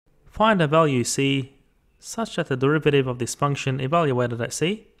find a value c such that the derivative of this function evaluated at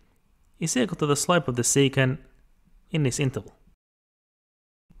c is equal to the slope of the secant in this interval.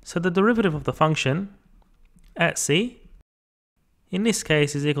 So the derivative of the function at c in this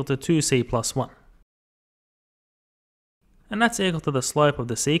case is equal to 2c plus 1. And that's equal to the slope of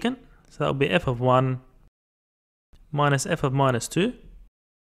the secant, so that will be f of 1 minus f of minus 2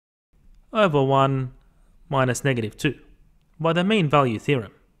 over 1 minus negative 2 by the mean value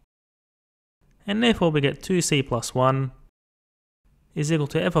theorem. And therefore we get 2c plus 1 is equal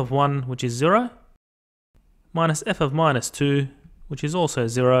to f of 1, which is 0, minus f of minus 2, which is also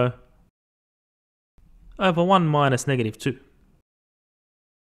 0, over 1 minus negative 2.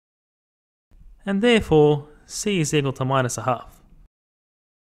 And therefore c is equal to minus a half.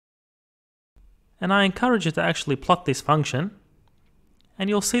 And I encourage you to actually plot this function, and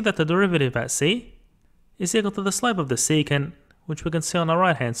you'll see that the derivative at c is equal to the slope of the secant, which we can see on the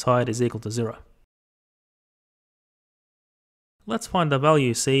right hand side is equal to 0. Let's find the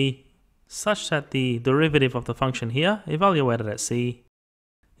value c such that the derivative of the function here, evaluated at c,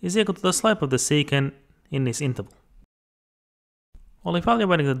 is equal to the slope of the secant in this interval. While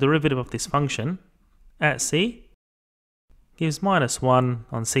evaluating the derivative of this function at c gives minus 1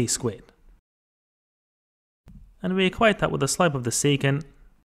 on c squared. And we equate that with the slope of the secant,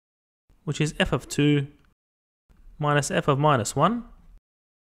 which is f of 2 minus f of minus 1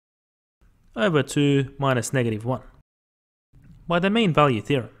 over 2 minus negative 1 by the mean value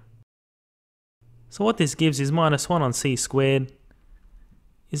theorem. So what this gives is minus 1 on c squared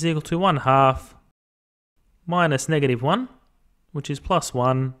is equal to 1 half minus negative 1, which is plus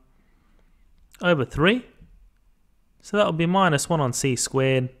 1, over 3. So that will be minus 1 on c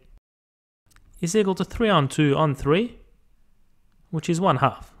squared is equal to 3 on 2 on 3, which is 1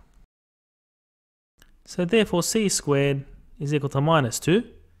 half. So therefore c squared is equal to minus 2.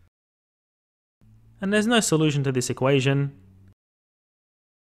 And there's no solution to this equation.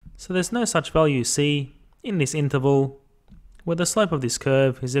 So there's no such value c in this interval where the slope of this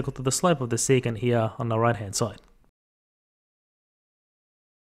curve is equal to the slope of the secant here on the right hand side.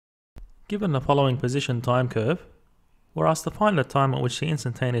 Given the following position time curve, we're asked to find the time at which the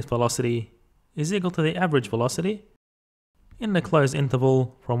instantaneous velocity is equal to the average velocity in the closed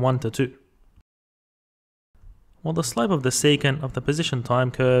interval from 1 to 2. Well, the slope of the secant of the position time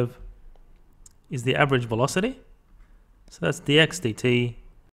curve is the average velocity, so that's dx dt,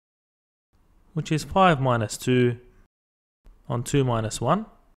 which is 5 minus 2 on 2 minus 1,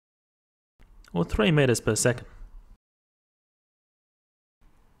 or 3 meters per second.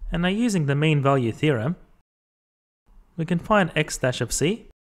 And now using the mean value theorem, we can find x dash of c.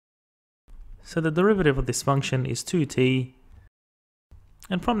 So the derivative of this function is 2t,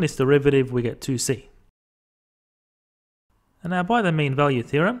 and from this derivative we get 2c. And now by the mean value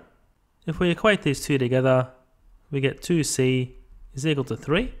theorem, if we equate these two together, we get 2c is equal to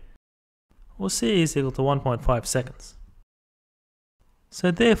 3, or c is equal to 1.5 seconds. So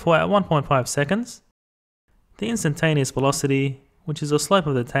therefore at 1.5 seconds, the instantaneous velocity, which is the slope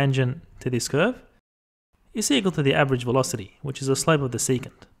of the tangent to this curve, is equal to the average velocity, which is the slope of the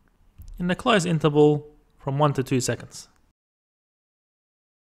secant, in the closed interval from 1 to 2 seconds.